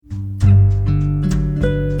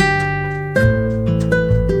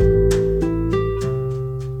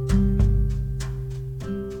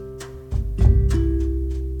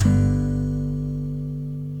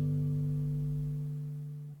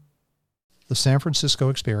the San Francisco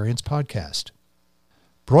Experience podcast.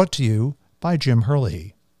 Brought to you by Jim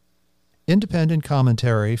Herlihy. Independent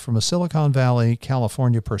commentary from a Silicon Valley,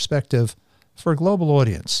 California perspective for a global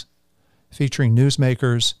audience, featuring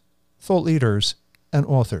newsmakers, thought leaders, and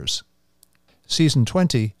authors. Season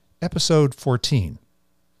 20, Episode 14.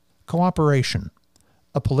 Cooperation,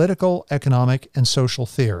 a Political, Economic, and Social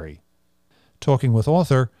Theory. Talking with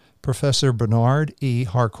author, Professor Bernard E.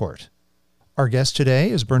 Harcourt. Our guest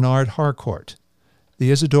today is Bernard Harcourt,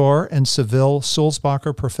 the Isidore and Seville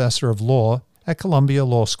Sulzbacher Professor of Law at Columbia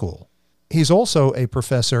Law School. He's also a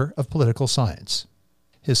professor of political science.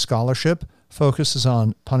 His scholarship focuses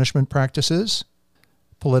on punishment practices,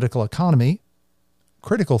 political economy,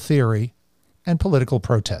 critical theory, and political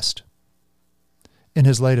protest. In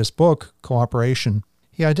his latest book, Cooperation,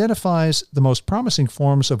 he identifies the most promising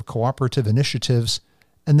forms of cooperative initiatives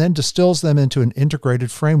and then distills them into an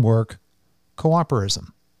integrated framework, cooperism.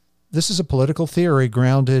 This is a political theory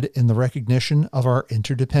grounded in the recognition of our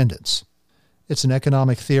interdependence. It's an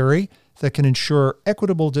economic theory that can ensure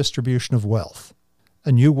equitable distribution of wealth.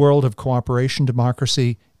 A new world of cooperation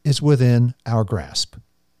democracy is within our grasp.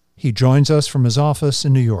 He joins us from his office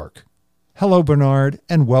in New York. Hello, Bernard,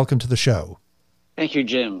 and welcome to the show. Thank you,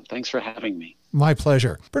 Jim. Thanks for having me. My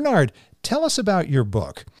pleasure. Bernard, tell us about your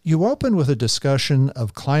book. You open with a discussion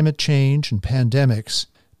of climate change and pandemics,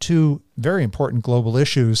 two very important global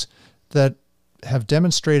issues that have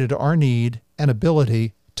demonstrated our need and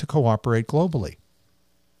ability to cooperate globally.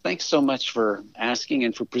 Thanks so much for asking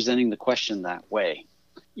and for presenting the question that way.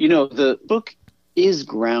 You know, the book is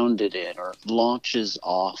grounded in or launches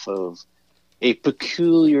off of a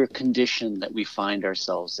peculiar condition that we find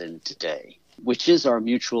ourselves in today, which is our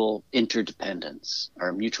mutual interdependence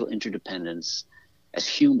as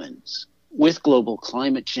humans. With global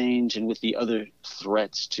climate change and with the other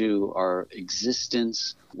threats to our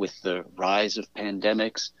existence, with the rise of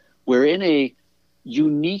pandemics, we're in a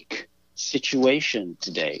unique situation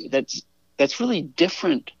today that's really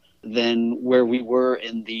different than where we were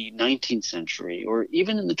in the 19th century or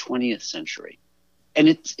even in the 20th century. And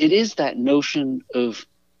it is that notion of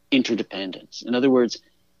interdependence. In other words,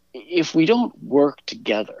 if we don't work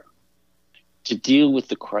together to deal with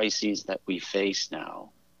the crises that we face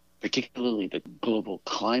now, particularly the global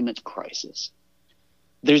climate crisis,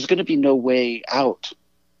 there's going to be no way out.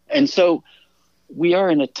 And so we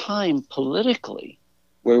are in a time politically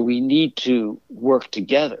where we need to work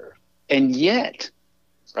together. And yet,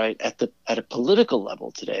 right, at a political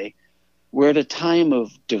level today, we're at a time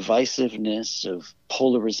of divisiveness, of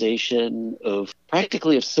polarization, of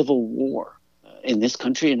civil war in this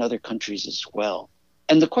country and other countries as well.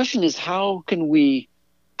 And the question is, how can we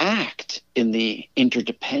act in the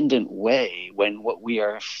interdependent way when what we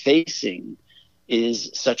are facing is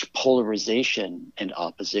such polarization and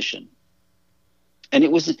opposition? And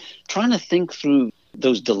it was trying to think through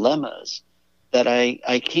those dilemmas that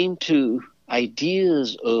I came to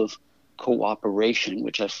ideas of cooperation,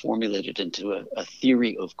 which I formulated into a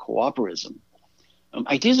theory of cooperism.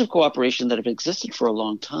 Ideas of cooperation that have existed for a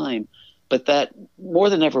long time, but that more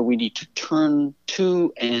than ever we need to turn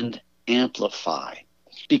to and amplify,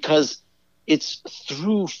 because it's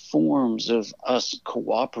through forms of us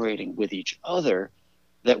cooperating with each other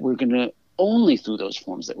that only through those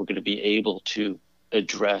forms that we're going to be able to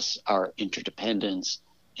address our interdependence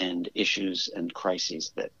and issues and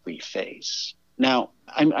crises that we face. Now,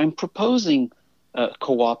 I'm proposing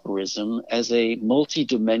cooperism as a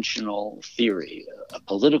multidimensional theory, a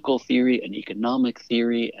political theory, an economic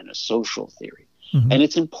theory, and a social theory. Mm-hmm. And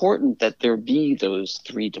it's important that there be those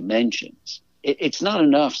three dimensions. It's not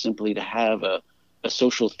enough simply to have a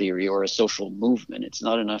social theory or a social movement. It's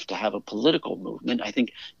not enough to have a political movement. I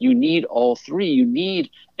think you need all three. You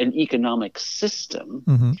need an economic system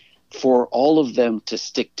mm-hmm. for all of them to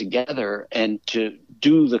stick together and to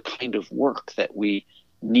do the kind of work that we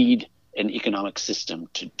need an economic system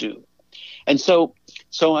to do. And so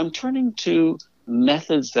I'm turning to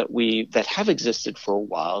methods that have existed for a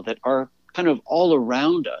while that are kind of all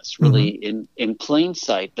around us, really mm-hmm. in plain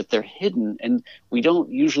sight, but they're hidden and we don't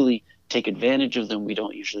usually take advantage of them. We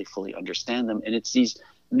don't usually fully understand them. And it's these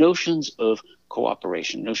notions of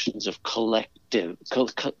cooperation, notions of collective,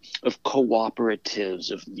 of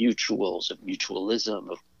cooperatives, of mutuals, of mutualism,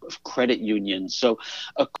 of credit unions. So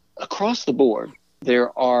across the board,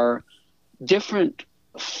 there are different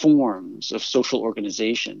forms of social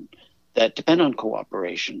organization that depend on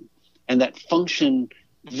cooperation and that function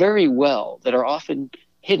very well, that are often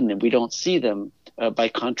hidden and we don't see them by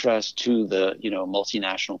contrast to the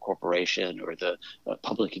multinational corporation or the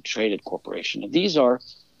publicly traded corporation. And these are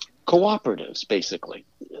cooperatives, basically.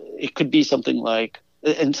 It could be something like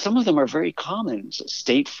And some of them are very common. So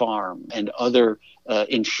State Farm and other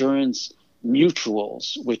insurance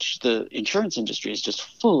mutuals, which the insurance industry is just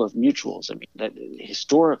full of mutuals. I mean, that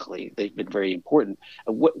historically they've been very important.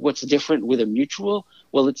 What's different with a mutual?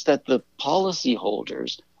 Well, it's that the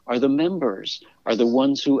policyholders are the members, are the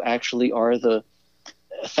ones who actually are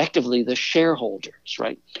effectively the shareholders,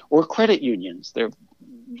 right? Or credit unions.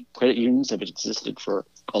 Credit unions have existed for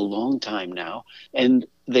a long time now, and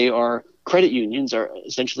credit unions are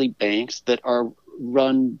essentially banks that are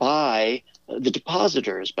run by the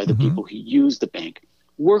depositors, by the people who use the bank.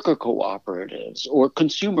 Worker cooperatives or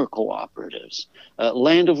consumer cooperatives.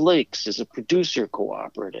 Land of Lakes is a producer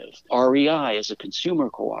cooperative. REI is a consumer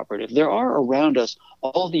cooperative. There are around us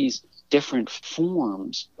all these different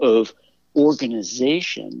forms of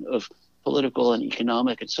organization, of political and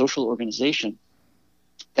economic and social organization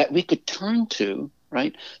that we could turn to,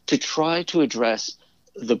 right, to try to address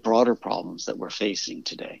the broader problems that we're facing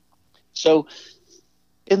today. So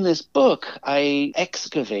in this book, I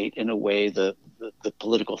excavate in a way the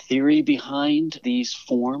political theory behind these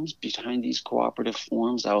forms, behind these cooperative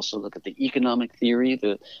forms. I also look at the economic theory.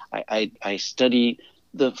 I study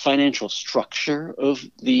the financial structure of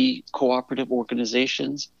the cooperative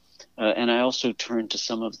organizations. And I also turn to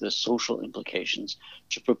some of the social implications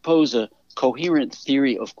to propose a coherent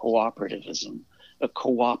theory of cooperativism. A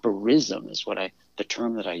cooperism is the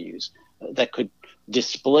term that I use, that could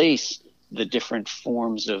displace the different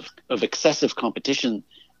forms of excessive competition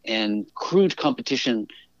and crude competition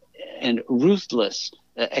and ruthless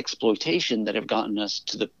exploitation that have gotten us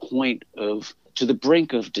to the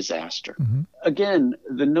brink of disaster. Again,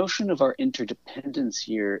 the notion of our interdependence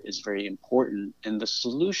here is very important, and the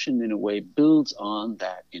solution in a way builds on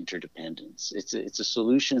that interdependence. It's a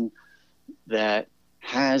solution that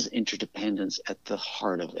has interdependence at the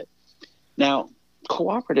heart of it. Now,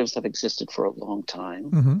 cooperatives have existed for a long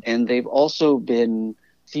time, and they've also been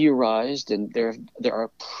theorized, and there are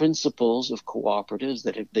principles of cooperatives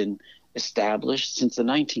that have been established since the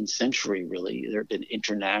 19th century, really. There have been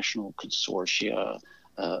international consortia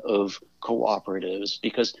of cooperatives,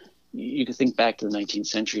 because you can think back to the 19th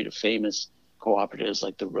century to famous cooperatives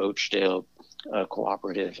like the Rochdale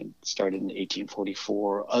Cooperative, and started in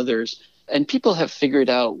 1844, others. And people have figured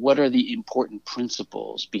out what are the important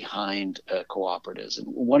principles behind cooperatives. And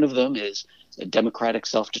one of them is democratic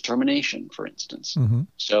self-determination, for instance.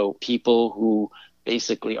 So people who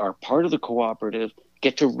basically are part of the cooperative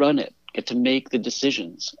get to run it, get to make the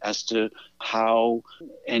decisions as to how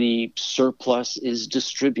any surplus is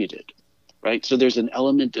distributed, right? So there's an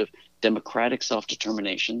element of democratic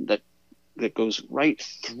self-determination that goes right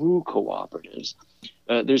through cooperatives.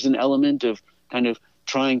 There's an element of kind of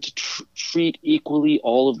trying to treat equally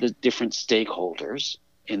all of the different stakeholders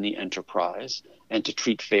in the enterprise and to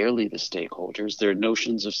treat fairly the stakeholders. There are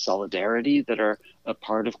notions of solidarity that are a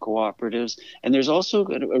part of cooperatives. And there's also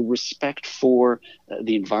a respect for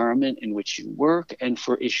the environment in which you work and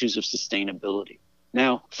for issues of sustainability.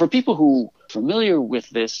 Now, for people who are familiar with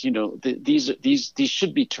this, these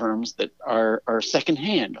should be terms that are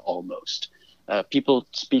secondhand almost. People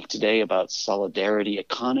speak today about solidarity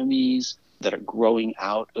economies that are growing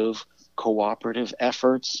out of cooperative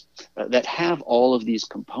efforts that have all of these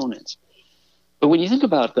components. But when you think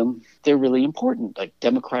about them, they're really important, like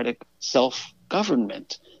democratic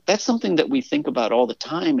self-government. That's something that we think about all the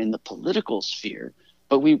time in the political sphere,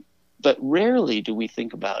 but rarely do we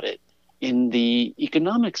think about it in the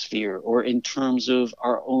economic sphere or in terms of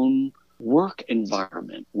our own work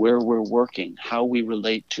environment, where we're working, how we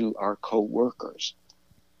relate to our co-workers.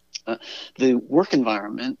 The work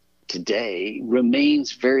environment today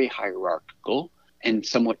remains very hierarchical and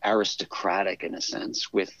somewhat aristocratic in a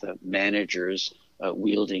sense, with managers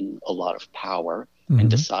wielding a lot of power and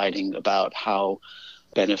deciding about how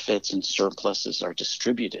benefits and surpluses are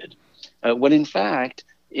distributed. When in fact,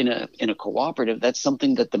 in a cooperative, that's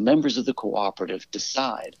something that the members of the cooperative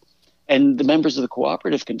decide. And the members of the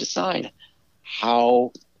cooperative can decide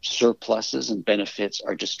how surpluses and benefits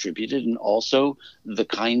are distributed, and also the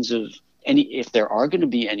kinds of if there are going to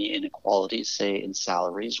be any inequalities, say in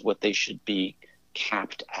salaries, what they should be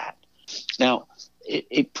capped at. Now,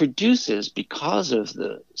 it produces, because of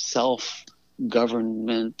the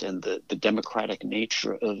self-government and the democratic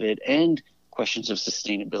nature of it and questions of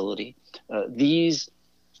sustainability, these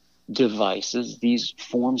devices, these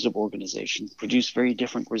forms of organization produce very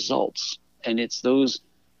different results. And it's those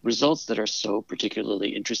results that are so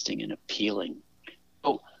particularly interesting and appealing.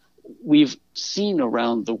 So we've seen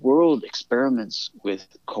around the world experiments with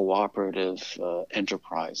cooperative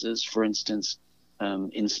enterprises. For instance,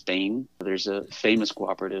 in Spain, there's a famous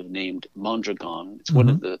cooperative named Mondragon. It's one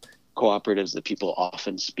of the cooperatives that people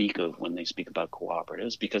often speak of when they speak about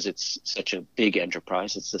cooperatives, because it's such a big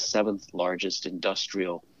enterprise. It's the seventh largest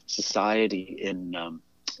industrial society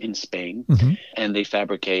in Spain, and they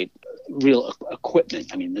fabricate real equipment.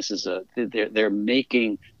 I mean, this is they're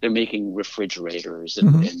making refrigerators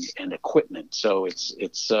and equipment. So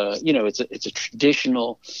it's a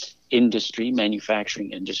traditional industry,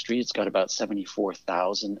 manufacturing industry. It's got about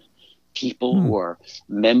 74,000 people who are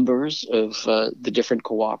members of the different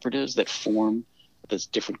cooperatives that form. These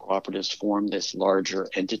different cooperatives form this larger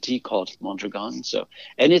entity called Mondragon. So,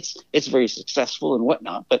 and it's very successful and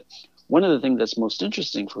whatnot. But one of the things that's most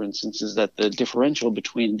interesting, for instance, is that the differential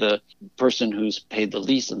between the person who's paid the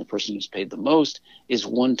least and the person who's paid the most is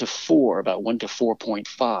 1 to 4, about 1 to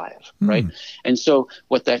 4.5, right? And so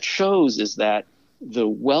what that shows is that the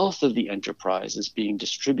wealth of the enterprise is being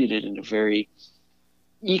distributed in a very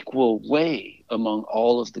equal way among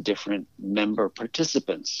all of the different member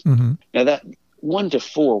participants. Now that 1 to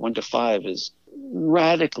 4, 1 to 5 is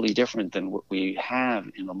radically different than what we have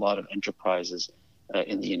in a lot of enterprises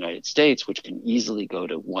in the United States, which can easily go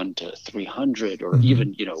to 1 to 300 or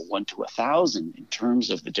even 1 to 1,000 in terms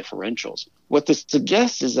of the differentials. What this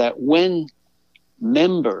suggests is that when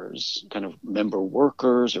members, kind of member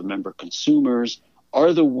workers or member consumers,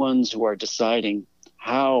 are the ones who are deciding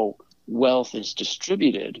how wealth is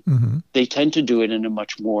distributed, they tend to do it in a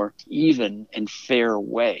much more even and fair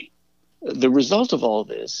way. The result of all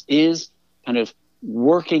this is kind of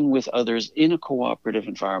working with others in a cooperative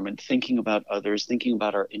environment, thinking about others, thinking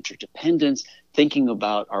about our interdependence, thinking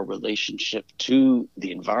about our relationship to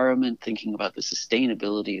the environment, thinking about the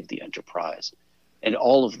sustainability of the enterprise. And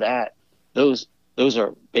all of that, those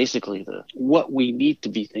are basically what we need to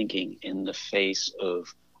be thinking in the face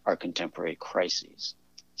of our contemporary crises.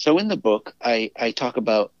 So in the book, I talk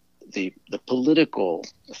about the political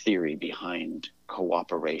theory behind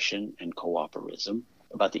cooperation and cooperism,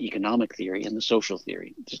 about the economic theory and the social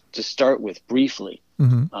theory. To start with briefly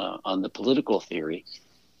on the political theory,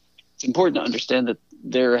 it's important to understand that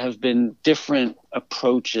there have been different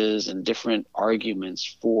approaches and different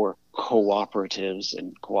arguments for cooperatives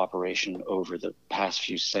and cooperation over the past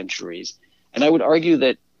few centuries. And I would argue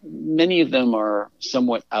that many of them are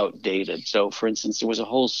somewhat outdated. So, for instance, there was a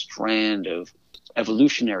whole strand of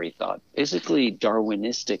evolutionary thought, basically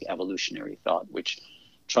Darwinistic evolutionary thought, which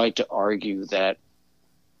tried to argue that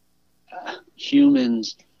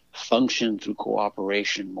humans function through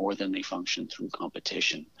cooperation more than they function through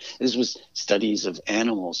competition. This was studies of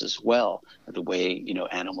animals as well, the way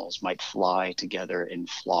animals might fly together in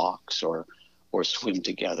flocks or swim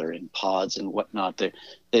together in pods and whatnot. That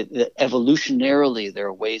evolutionarily, there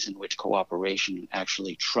are ways in which cooperation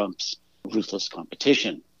actually trumps ruthless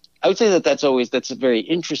competition. I would say that that's a very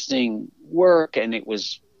interesting work, and it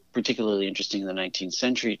was particularly interesting in the 19th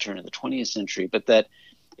century, turn of the 20th century, but that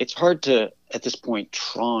it's hard to, at this point,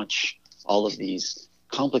 tranche all of these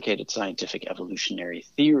complicated scientific evolutionary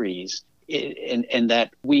theories, and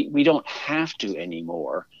that we don't have to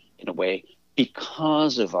anymore, in a way,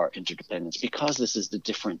 because of our interdependence, because this is the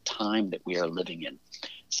different time that we are living in.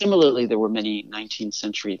 Similarly, there were many 19th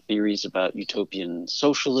century theories about utopian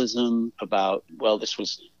socialism,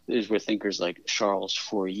 these were thinkers like Charles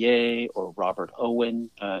Fourier or Robert Owen,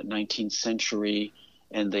 19th century,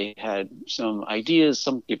 and they had some ideas.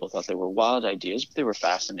 Some people thought they were wild ideas, but they were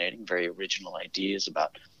fascinating, very original ideas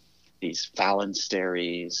about these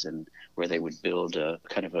phalansteries, and where they would build a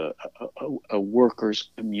kind of a workers'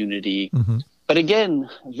 community. But again,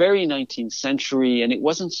 very 19th century, and it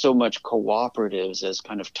wasn't so much cooperatives as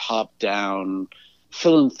kind of top-down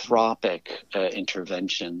philanthropic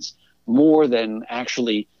interventions, more than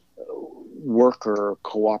actually worker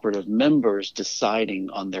cooperative members deciding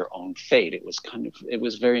on their own fate. It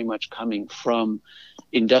was very much coming from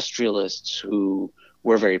industrialists who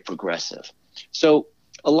were very progressive. So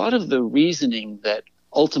a lot of the reasoning that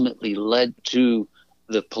ultimately led to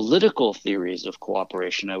the political theories of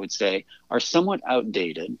cooperation, I would say, are somewhat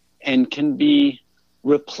outdated and can be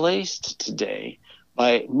replaced today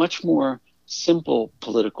by much more simple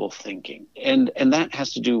political thinking. And that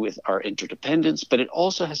has to do with our interdependence, but it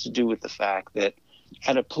also has to do with the fact that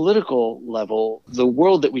at a political level, the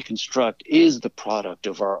world that we construct is the product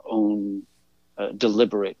of our own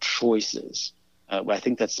deliberate choices. I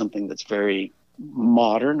think that's something that's very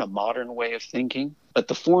modern, a modern way of thinking. But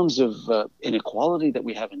the forms of inequality that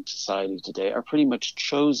we have in society today are pretty much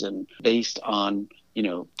chosen based on,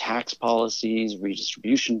 tax policies,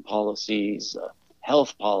 redistribution policies,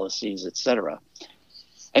 health policies, etc.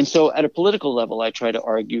 And so at a political level, I try to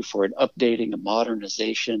argue for an updating, a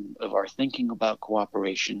modernization of our thinking about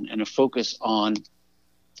cooperation, and a focus on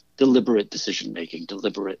deliberate decision-making,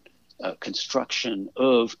 deliberate construction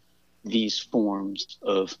of these forms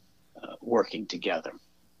of working together.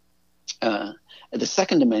 The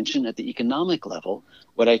second dimension, at the economic level,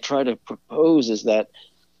 what I try to propose is that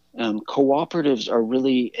cooperatives are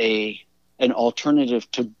really an alternative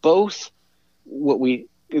to both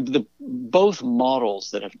both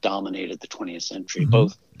models that have dominated the 20th century, Mm-hmm.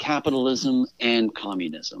 both capitalism and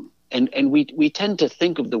communism. And we tend to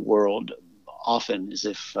think of the world often as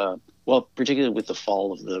if, particularly with the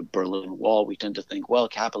fall of the Berlin Wall, we tend to think, well,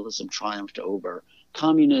 capitalism triumphed over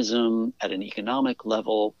communism at an economic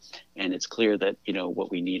level, and it's clear that what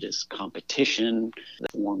we need is competition. The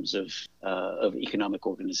forms of economic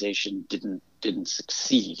organization didn't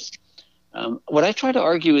succeed. What I try to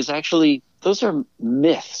argue is actually those are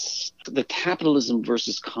myths. The capitalism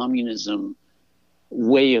versus communism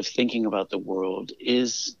way of thinking about the world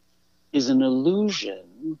is an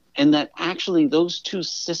illusion, and that actually those two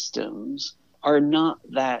systems are not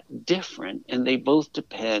that different, and they both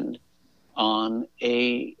depend on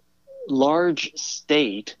a large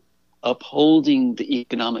state upholding the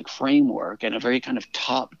economic framework and a very kind of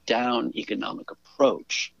top-down economic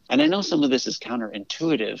approach. And I know some of this is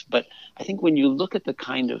counterintuitive, but I think when you look at the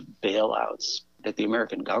kind of bailouts that the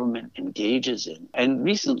American government engages in, and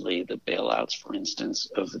recently the bailouts, for instance,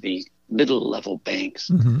 of the middle-level banks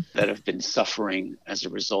Mm-hmm. that have been suffering as a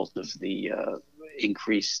result of the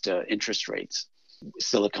increased interest rates,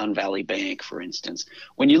 Silicon Valley Bank, for instance.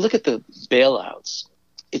 When you look at the bailouts,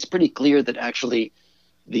 it's pretty clear that actually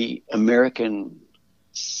the American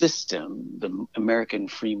system, the American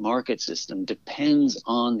free market system, depends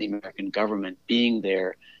on the American government being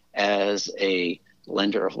there as a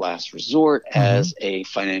lender of last resort, as a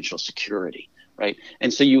financial security, right?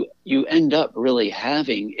 And so you end up really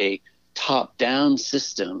having a top-down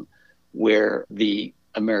system where the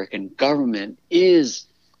American government is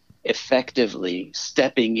effectively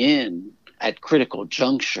stepping in at critical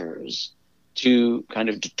junctures to kind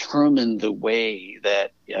of determine the way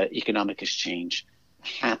that economic exchange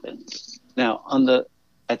happens. Now,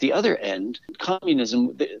 at the other end,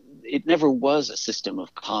 communism, it never was a system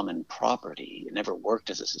of common property. It never worked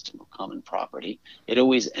as a system of common property. It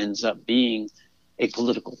always ends up being a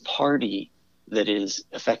political party that is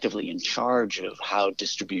effectively in charge of how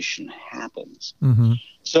distribution happens. Mm-hmm.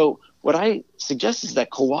 So what I suggest is that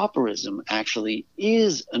cooperism actually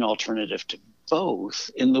is an alternative to both,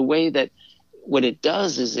 in the way that what it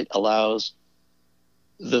does is it allows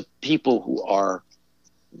the people who are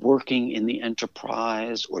working in the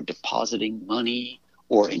enterprise or depositing money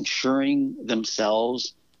or insuring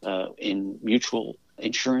themselves in mutual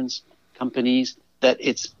insurance companies, that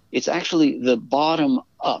it's actually the bottom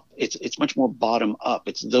up. It's much more bottom up.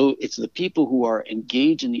 It's the people who are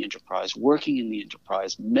engaged in the enterprise, working in the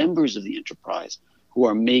enterprise, members of the enterprise, who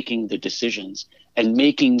are making the decisions and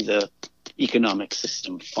making the economic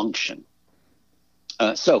system function.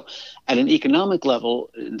 So at an economic level,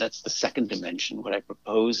 and that's the second dimension, what I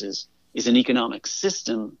propose is an economic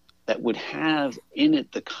system that would have in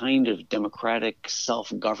it the kind of democratic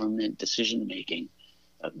self-government decision-making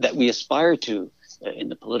that we aspire to in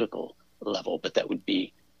the political level, but that would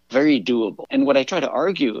be very doable. And what I try to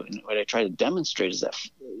argue and what I try to demonstrate is that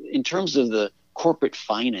in terms of the corporate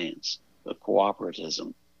finance of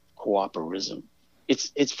cooperism,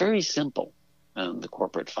 it's very simple. The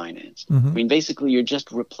corporate finance. Mm-hmm. I mean, basically, you're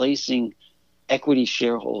just replacing equity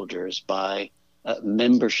shareholders by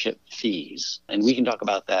membership fees, and we can talk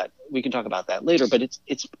about that. We can talk about that later. But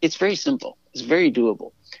it's very simple. It's very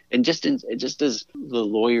doable. And just as the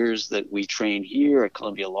lawyers that we train here at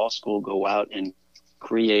Columbia Law School go out and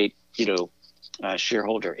create,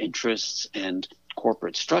 shareholder interests and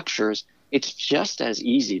corporate structures, it's just as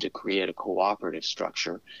easy to create a cooperative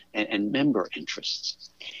structure and member interests.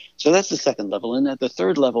 So that's the second level. And at the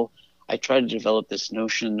third level, I try to develop this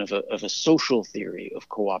notion of a social theory of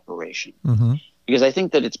cooperation. Mm-hmm. Because I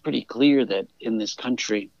think that it's pretty clear that in this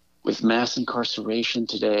country, with mass incarceration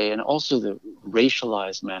today, and also the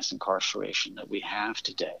racialized mass incarceration that we have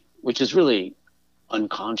today, which is really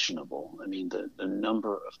unconscionable. I mean, the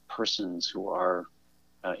number of persons who are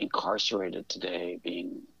incarcerated today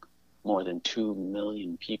being more than 2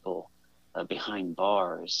 million people behind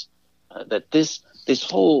bars, that this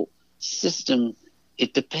whole system,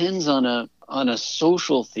 it depends on a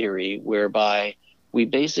social theory whereby we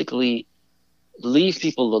basically leave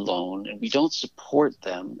people alone and we don't support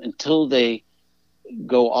them until they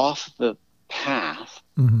go off the path,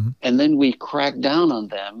 Mm-hmm. and then we crack down on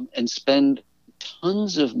them and spend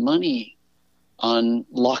tons of money on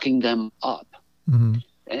locking them up. Mm-hmm.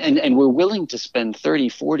 And we're willing to spend $30,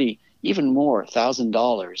 $40, even more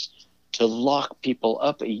 $1,000 to lock people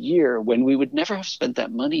up a year when we would never have spent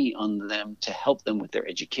that money on them to help them with their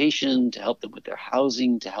education, to help them with their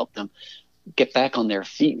housing, to help them get back on their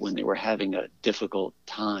feet when they were having a difficult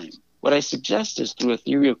time. What I suggest is through a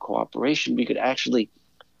theory of cooperation, we could actually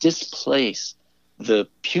displace the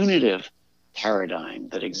punitive paradigm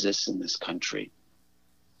that exists in this country.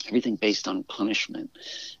 Everything based on punishment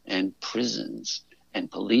and prisons and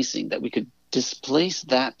policing, that we could displace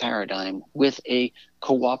that paradigm with a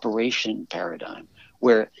cooperation paradigm,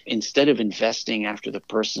 where instead of investing after the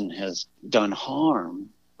person has done harm,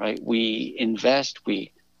 right, we invest,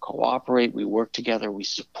 we cooperate, we work together, we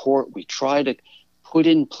support, we try to put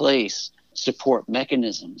in place support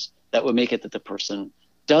mechanisms that would make it that the person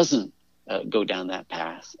doesn't go down that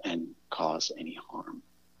path and cause any harm.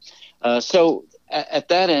 So at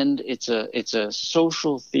that end, it's a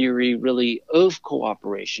social theory really of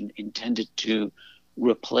cooperation intended to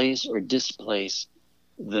replace or displace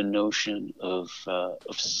the notion of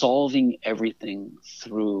solving everything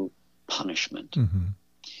through punishment. Mm-hmm.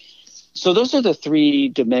 So those are the three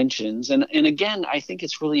dimensions. And again, I think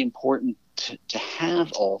it's really important to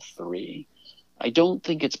have all three. I don't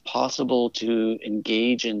think it's possible to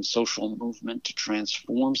engage in social movement to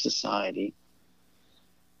transform society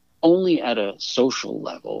only at a social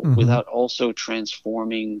level, mm-hmm. without also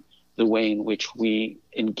transforming the way in which we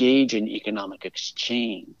engage in economic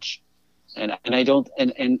exchange. And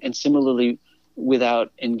similarly,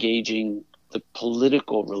 without engaging the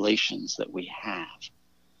political relations that we have.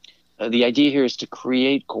 The idea here is to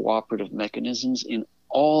create cooperative mechanisms in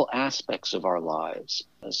all aspects of our lives,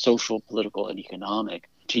 social, political, and economic,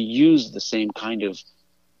 to use the same kind of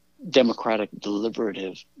democratic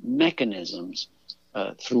deliberative mechanisms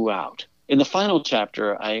throughout. In the final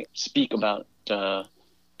chapter, I speak about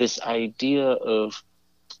this idea of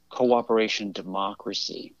cooperation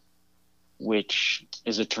democracy, which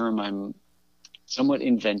is a term I'm somewhat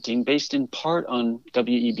inventing, based in part on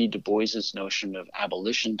W.E.B. Du Bois's notion of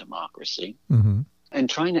abolition democracy, mm-hmm. and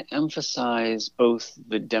trying to emphasize both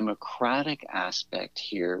the democratic aspect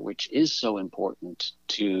here, which is so important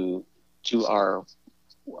to our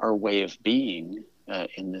way of being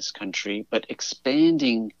in this country, but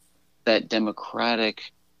expanding that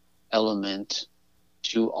democratic element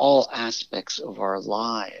to all aspects of our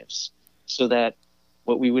lives, so that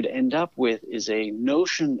what we would end up with is a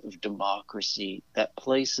notion of democracy that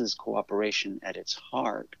places cooperation at its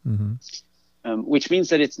heart, mm-hmm. Which means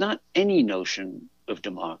that it's not any notion of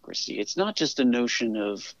democracy. It's not just a notion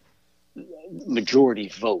of majority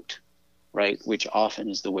vote, right, which often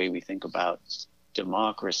is the way we think about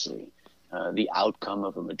democracy. The outcome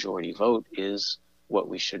of a majority vote is what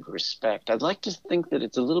we should respect. I'd like to think that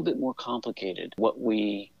it's a little bit more complicated, what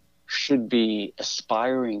we should be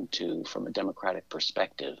aspiring to from a democratic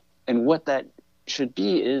perspective. And what that should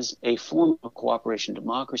be is a form of cooperation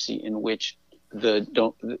democracy in which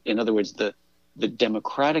in other words, the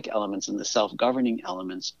democratic elements and the self-governing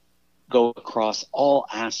elements go across all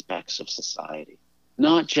aspects of society,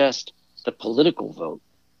 not just the political vote,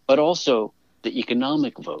 but also the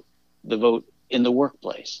economic vote, the vote in the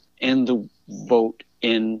workplace, and the vote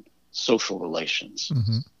in social relations.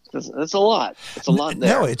 Mm-hmm. That's a lot. It's a lot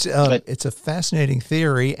there. No, it's a fascinating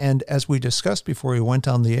theory, and as we discussed before we went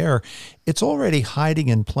on the air, it's already hiding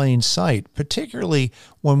in plain sight, particularly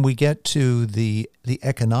when we get to the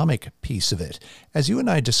economic piece of it. As you and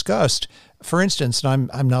I discussed, for instance,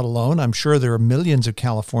 and I'm not alone, I'm sure there are millions of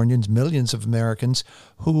Californians, millions of Americans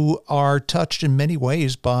who are touched in many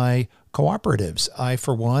ways by cooperatives. I,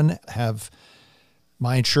 for one, have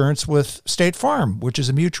my insurance with State Farm, which is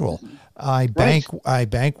a mutual. I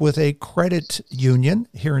bank with a credit union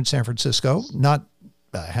here in San Francisco. Not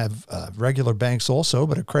have regular banks also,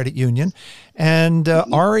 but a credit union. And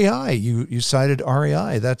REI, you cited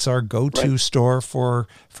REI. That's our go-to store for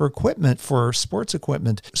equipment, for sports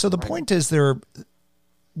equipment. So the point is,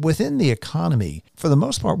 within the economy, for the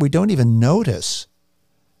most part, we don't even notice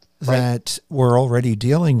that we're already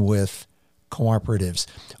dealing with cooperatives.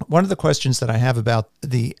 One of the questions that I have about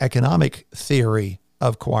the economic theory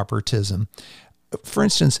of cooperatism, for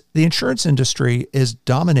instance, the insurance industry is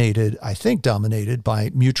dominated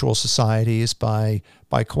by mutual societies, by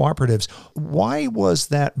cooperatives. Why was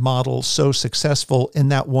that model so successful in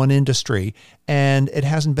that one industry and it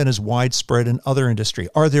hasn't been as widespread in other industry?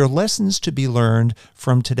 Are there lessons to be learned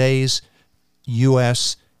from today's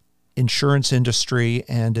U.S. insurance industry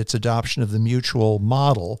and its adoption of the mutual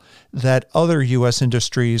model that other U.S.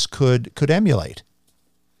 industries could emulate?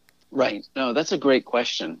 Right. No, that's a great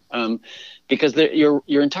question. Because you're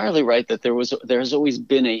entirely right that there has always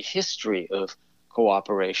been a history of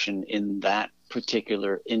cooperation in that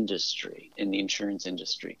particular industry, in the insurance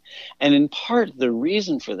industry. And in part, the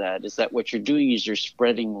reason for that is that what you're doing is you're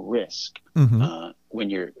spreading risk. When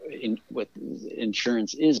you're in, what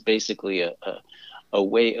insurance is basically a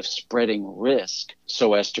way of spreading risk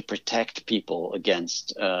so as to protect people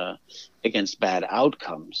against bad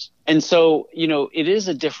outcomes. And so, it is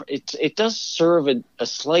it does serve a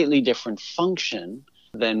slightly different function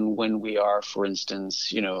than when we are, for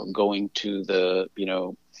instance, going to the,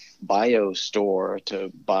 bio store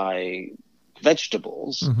to buy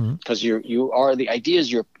vegetables, because the idea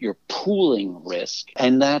is you're pooling risk,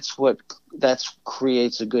 and that's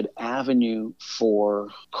creates a good avenue for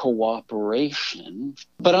cooperation.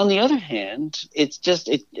 But on the other hand, it's just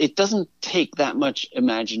it doesn't take that much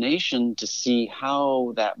imagination to see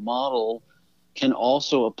how that model can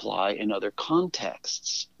also apply in other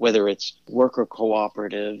contexts, whether it's worker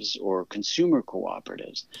cooperatives or consumer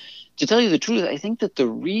cooperatives. To tell you the truth, I think that the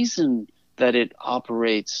reason that it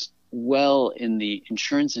operates well in the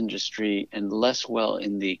insurance industry and less well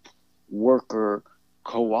in the worker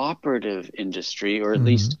cooperative industry, or at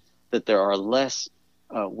least that there are less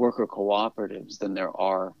worker cooperatives than there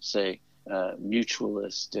are, say,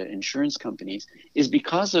 mutualist insurance companies, is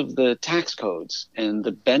because of the tax codes and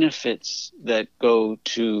the benefits that go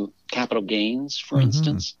to capital gains, for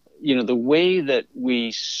instance. The way that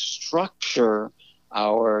we structure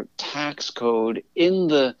our tax code in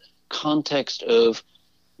the context of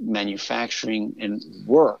manufacturing and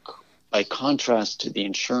work, by contrast to the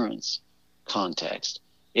insurance context,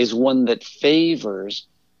 is one that favors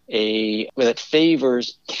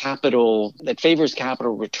capital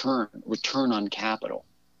return on capital,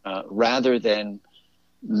 rather than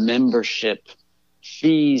membership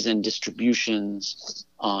fees and distributions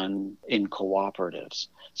in cooperatives.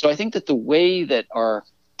 So I think that the way that our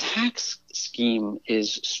tax scheme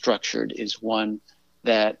is structured is one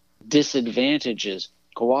that disadvantages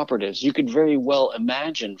cooperatives. You could very well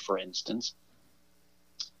imagine, for instance,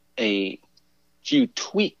 a few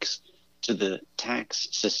tweaks to the tax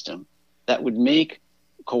system that would make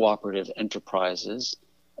cooperative enterprises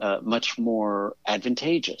much more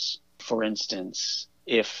advantageous. For instance,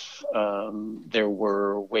 if there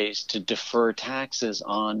were ways to defer taxes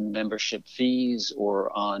on membership fees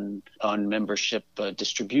or on membership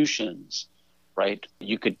distributions, right?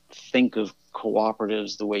 You could think of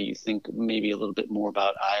cooperatives the way you think maybe a little bit more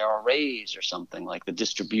about IRAs or something, like the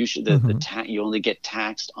distribution, you only get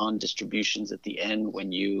taxed on distributions at the end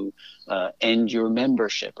when you end your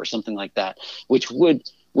membership or something like that, which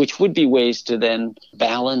would be ways to then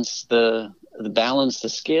balance the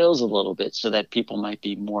scales a little bit, so that people might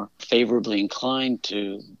be more favorably inclined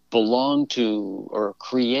to belong to or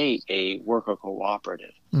create a worker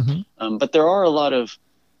cooperative. But there are a lot of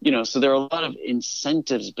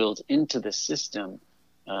incentives built into the system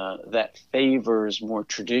that favors more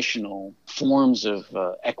traditional forms of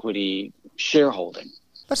equity shareholding.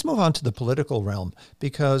 Let's move on to the political realm,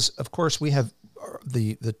 because, of course, we have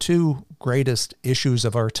the two greatest issues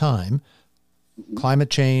of our time, climate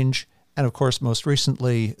change, and, of course, most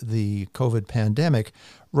recently, the COVID pandemic,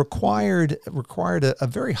 required a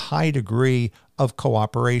very high degree of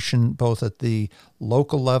cooperation, both at the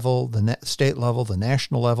local level, the state level, the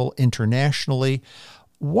national level, internationally.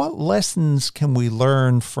 What lessons can we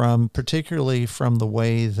learn particularly from the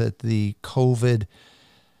way that the COVID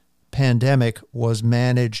pandemic was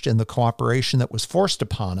managed and the cooperation that was forced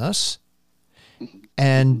upon us?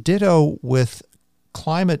 And ditto with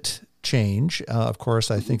climate change. Of course,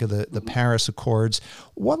 I think of the Paris Accords.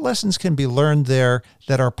 What lessons can be learned there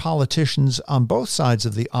that our politicians on both sides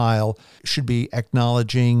of the aisle should be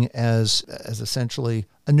acknowledging as essentially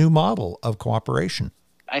a new model of cooperation?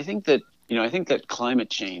 I think that climate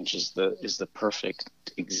change is the perfect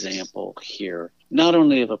example here, not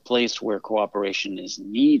only of a place where cooperation is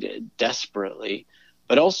needed desperately,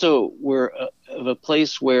 but also of a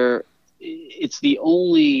place where it's the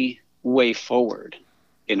only way forward.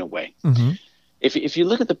 In a way, if you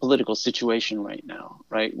look at the political situation right now,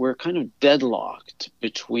 right, we're kind of deadlocked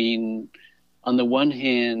between, on the one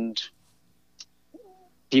hand,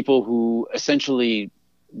 people who essentially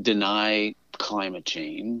deny climate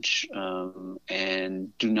change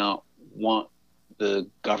and do not want the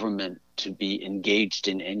government to be engaged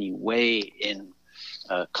in any way in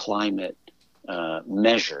climate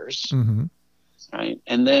measures, right?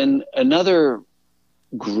 And then another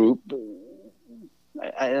group,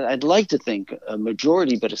 I'd like to think a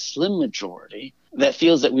majority, but a slim majority, that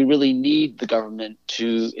feels that we really need the government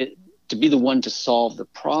to be the one to solve the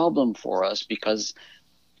problem for us, because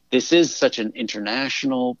this is such an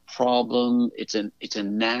international problem. It's a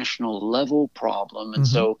national level problem. And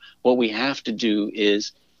so what we have to do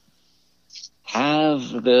is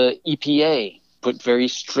have the EPA put very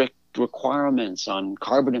strict requirements on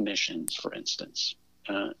carbon emissions, for instance.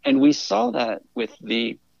 And we saw that with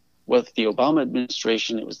the Obama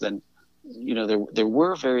administration. It was then, there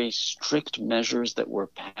were very strict measures that were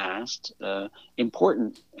passed,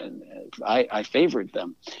 important, and I favored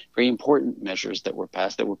them, very important measures that were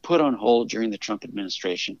passed that were put on hold during the Trump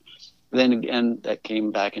administration. Then again, that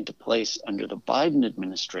came back into place under the Biden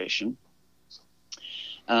administration.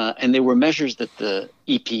 And they were measures that the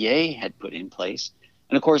EPA had put in place.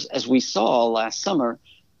 And of course, as we saw last summer,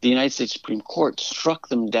 the United States Supreme Court struck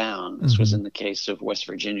them down. This was in the case of West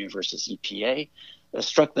Virginia versus EPA,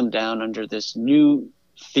 struck them down under this new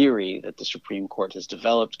theory that the Supreme Court has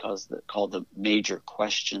developed called the major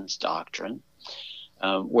questions doctrine,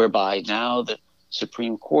 whereby now the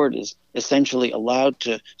Supreme Court is essentially allowed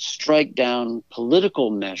to strike down political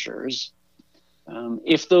measures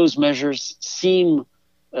if those measures seem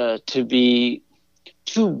to be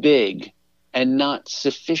too big and not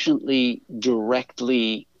sufficiently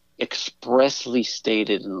directly expressly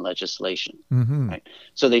stated in legislation. Right?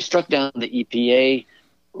 So they struck down the EPA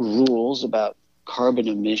rules about carbon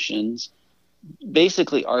emissions,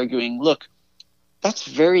 basically arguing, look, that's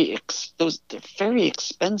those very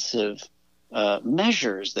expensive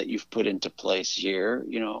measures that you've put into place here.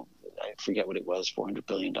 I forget what it was, $400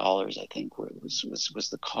 billion, I think, was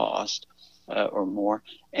the cost or more.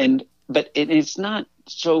 But it's not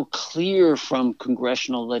so clear from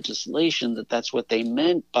congressional legislation that that's what they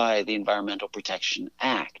meant by the Environmental Protection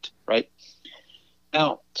Act, right?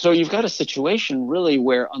 Now, so you've got a situation really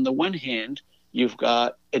where on the one hand, you've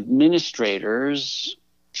got administrators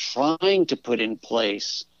trying to put in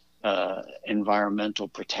place environmental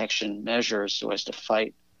protection measures so as to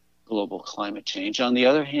fight global climate change. On the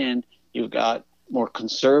other hand, you've got more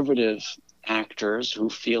conservative actors who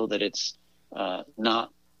feel that it's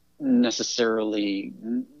not necessarily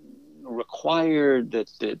required,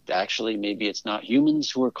 that actually maybe it's not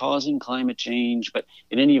humans who are causing climate change, but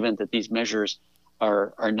in any event that these measures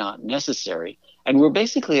are not necessary. And we're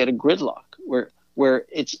basically at a gridlock where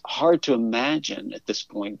it's hard to imagine at this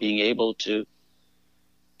point being able to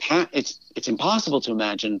it's impossible to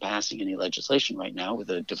imagine passing any legislation right now with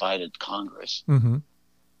a divided Congress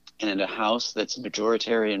and a House that's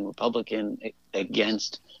majoritarian Republican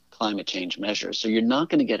against climate change measures. So you're not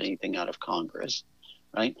going to get anything out of Congress,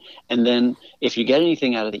 right? And then if you get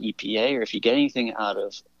anything out of the EPA or if you get anything out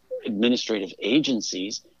of administrative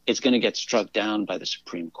agencies, it's going to get struck down by the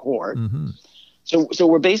Supreme Court. So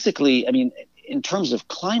we're basically, I mean, in terms of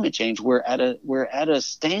climate change, we're at a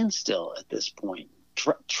standstill at this point.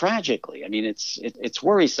 Tragically, I mean, it's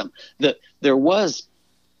worrisome. There was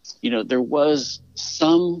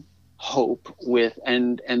some hope with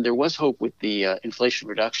there was hope with the Inflation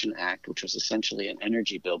Reduction Act, which was essentially an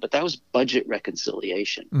energy bill, but that was budget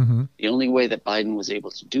reconciliation. The only way that Biden was able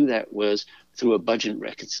to do that was through a budget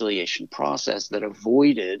reconciliation process that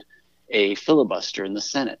avoided a filibuster in the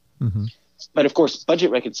Senate. But of course, budget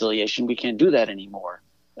reconciliation, we can't do that anymore.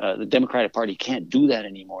 The Democratic Party can't do that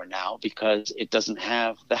anymore now because it doesn't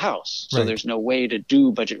have the House. So there's no way to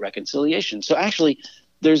do budget reconciliation. So actually,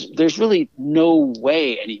 there's really no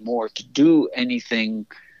way anymore to do anything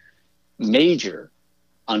major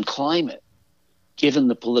on climate, given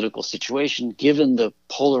the political situation, given the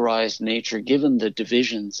polarized nature, given the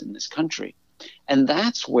divisions in this country. And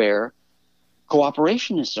that's where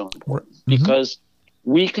cooperation is so important, because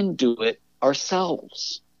we can do it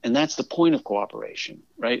ourselves. And that's the point of cooperation,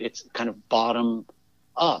 right? It's kind of bottom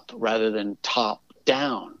up rather than top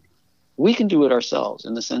down. We can do it ourselves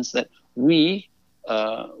in the sense that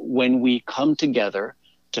when we come together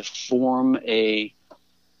to form a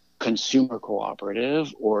consumer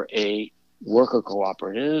cooperative or a worker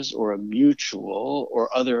cooperatives or a mutual or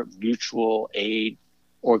other mutual aid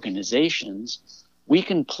organizations, we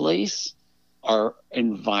can place our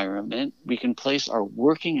environment, we can place our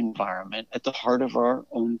working environment at the heart of our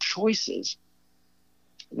own choices.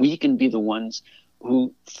 We can be the ones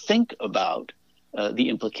who think about the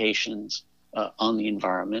implications on the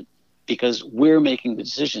environment, because we're making the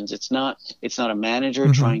decisions. It's not a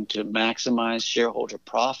manager trying to maximize shareholder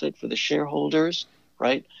profit for the shareholders,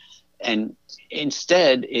 right? And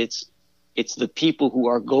instead, it's the people who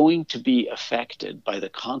are going to be affected by the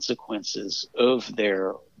consequences of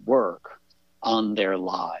their work on their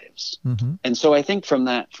lives. And so I think from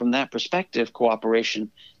that perspective,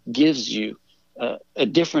 cooperation gives you a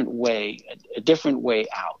different way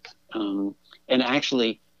out. And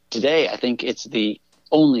actually, today, I think it's the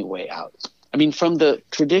only way out. I mean, from the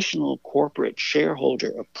traditional corporate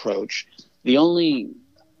shareholder approach, the only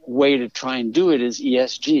way to try and do it is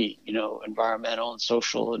ESG, environmental and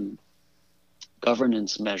social and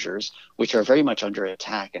governance measures, which are very much under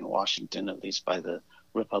attack in Washington, at least by the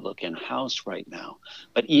Republican House right now.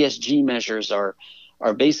 But ESG measures are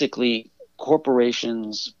basically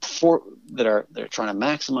corporations they're trying to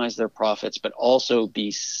maximize their profits, but also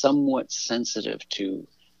be somewhat sensitive to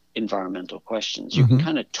environmental questions. You can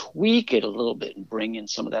kind of tweak it a little bit and bring in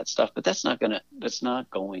some of that stuff, but that's not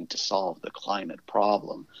going to solve the climate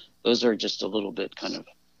problem. Those are just a little bit kind of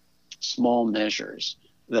small measures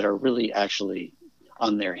that are really actually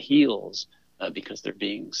on their heels because they're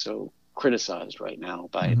being so criticized right now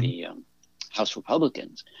by the House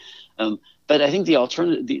Republicans. But I think the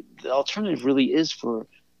alternative really is for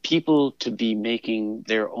people to be making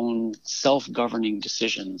their own self-governing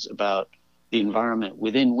decisions about the environment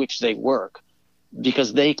within which they work,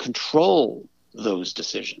 because they control those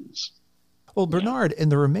decisions. Well, Bernard, in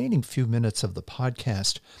the remaining few minutes of the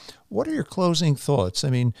podcast, what are your closing thoughts? I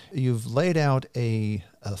mean, you've laid out a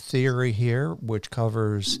theory here which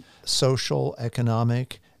covers social,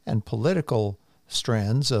 economic, and political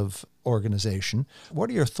strands of organization. What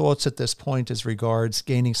are your thoughts at this point as regards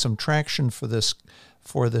gaining some traction for this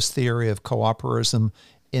theory of cooperism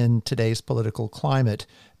in today's political climate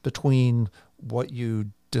between what you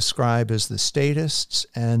describe as the statists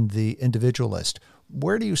and the individualist?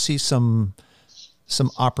 Where do you see some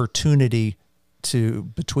opportunity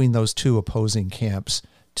between those two opposing camps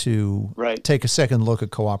to take a second look at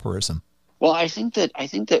cooperism? Well, I think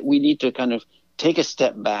that we need to kind of take a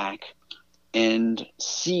step back and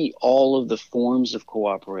see all of the forms of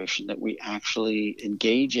cooperation that we actually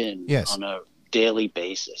engage in on a daily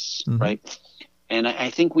basis, right? And I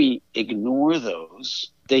think we ignore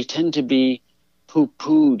those. They tend to be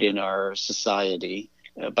poo-pooed in our society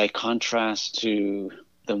by contrast to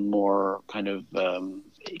the more kind of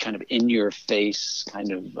in-your-face,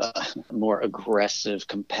 kind of more aggressive,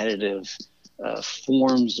 competitive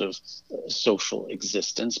forms of social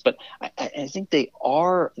existence. But I think they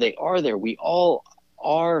are there. We all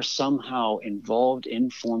are somehow involved in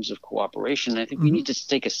forms of cooperation. And I think we need to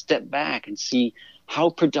take a step back and see how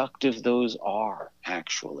productive those are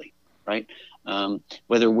actually, right?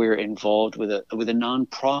 Whether we're involved with a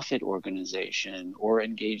nonprofit organization or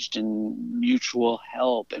engaged in mutual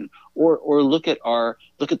help, or look at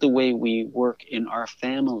the way we work in our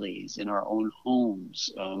families, in our own homes,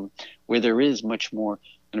 where there is much more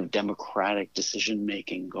kind of democratic decision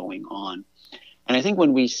making going on. And I think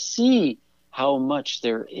when we see how much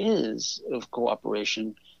there is of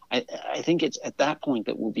cooperation, I think it's at that point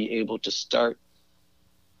that we'll be able to start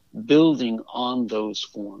building on those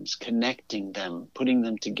forms, connecting them, putting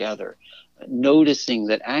them together, noticing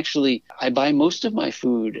that actually I buy most of my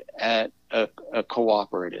food at a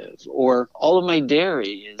cooperative, or all of my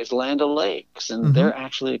dairy is Land O'Lakes, and they're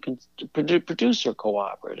actually a producer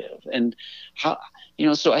cooperative. And how,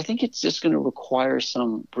 so I think it's just going to require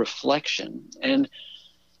some reflection. And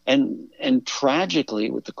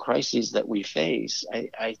tragically, with the crises that we face,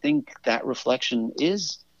 I think that reflection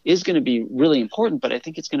is going to be really important, but I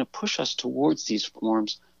think it's going to push us towards these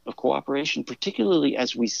forms of cooperation, particularly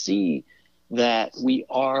as we see that we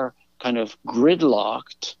are kind of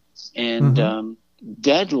gridlocked and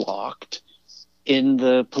deadlocked in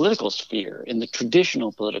the political sphere, in the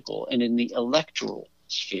traditional political and in the electoral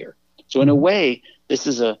sphere. So in a way, this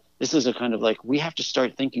is a kind of like, we have to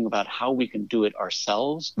start thinking about how we can do it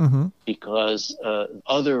ourselves, because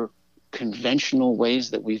other conventional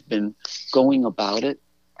ways that we've been going about it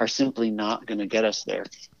are simply not going to get us there.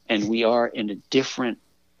 And we are in a different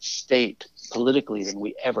state politically than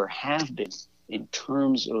we ever have been in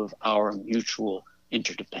terms of our mutual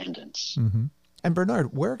interdependence. And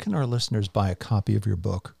Bernard, where can our listeners buy a copy of your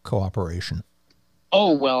book, Cooperation?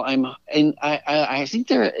 Oh, well, I think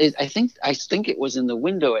there is. I think it was in the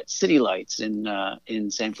window at City Lights in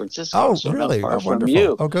San Francisco. Oh, so really? Not far Oh, from wonderful.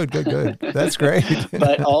 you. Oh, good. That's great.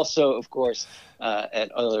 But also, of course,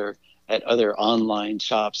 at other online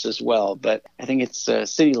shops as well. But I think it's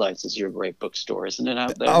City Lights is your great bookstore, isn't it,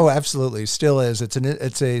 out there? Oh, absolutely. Still is.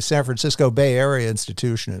 It's a San Francisco Bay Area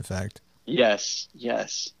institution, in fact. Yes.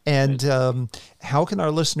 And how can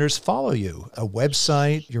our listeners follow you? A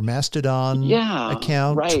website, your Mastodon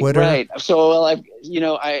account, Twitter? Right. So, well,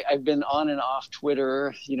 I've been on and off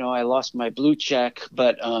Twitter. I lost my blue check,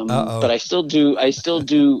 but I still do.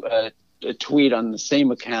 A tweet on the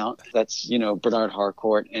same account. That's, Bernard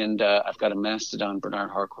Harcourt. And I've got a Mastodon,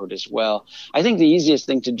 Bernard Harcourt, as well. I think the easiest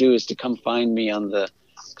thing to do is to come find me on the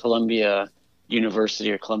Columbia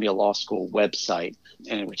University or Columbia Law School website,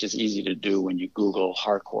 which is easy to do when you Google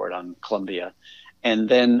Harcourt on Columbia. And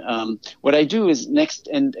then what I do is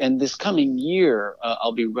this coming year,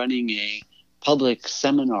 I'll be running public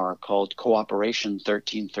seminar called Cooperation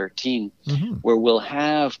 1313, Mm-hmm. where we'll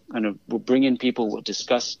bring in people, we'll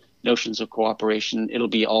discuss notions of cooperation. It'll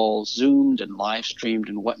be all Zoomed and live streamed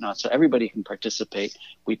and whatnot, so everybody can participate.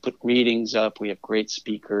 We put readings up. We have great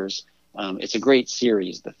speakers. It's a great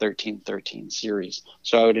series, the 1313 series.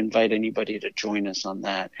 So I would invite anybody to join us on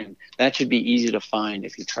that. And that should be easy to find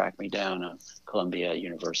if you track me down at Columbia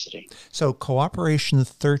University. So Cooperation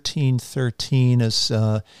 1313 is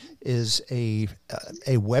a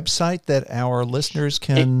website that our listeners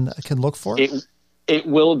can look for? It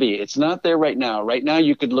will be. It's not there right now. Right now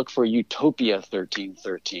you could look for Utopia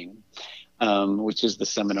 1313, which is the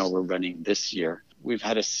seminar we're running this year. We've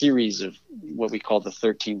had a series of what we call the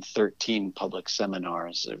 1313 public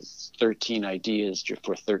seminars, 13 ideas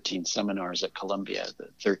for 13 seminars at Columbia, the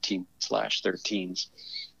 13/13s.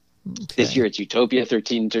 Okay. This year it's Utopia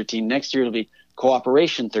 1313. Next year it'll be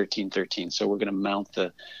Cooperation 1313. So we're going to mount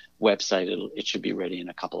the website. It should be ready in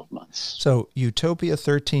a couple of months. So Utopia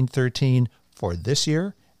 1313 for this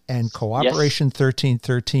year and Cooperation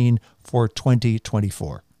 1313 for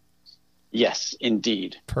 2024. Yes,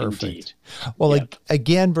 indeed. Perfect. Indeed. Well,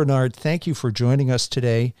 again, Bernard, thank you for joining us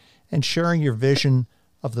today and sharing your vision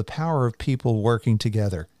of the power of people working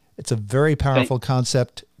together. It's a very powerful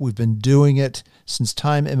concept. We've been doing it since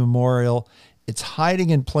time immemorial. It's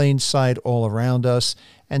hiding in plain sight all around us.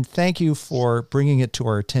 And thank you for bringing it to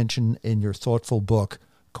our attention in your thoughtful book,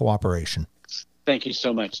 Cooperation. Thank you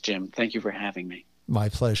so much, Jim. Thank you for having me. My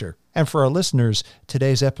pleasure. And for our listeners,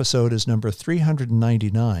 today's episode is number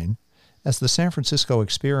 399. As the San Francisco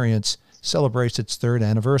Experience celebrates its 3rd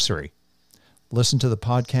anniversary. Listen to the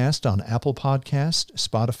podcast on Apple Podcast,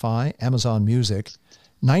 Spotify, Amazon Music,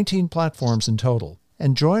 19 platforms in total,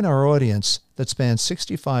 and join our audience that spans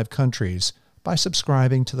 65 countries by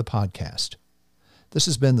subscribing to the podcast. This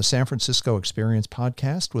has been the San Francisco Experience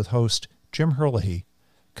podcast with host Jim Herlihy,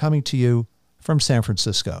 coming to you from San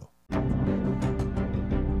Francisco.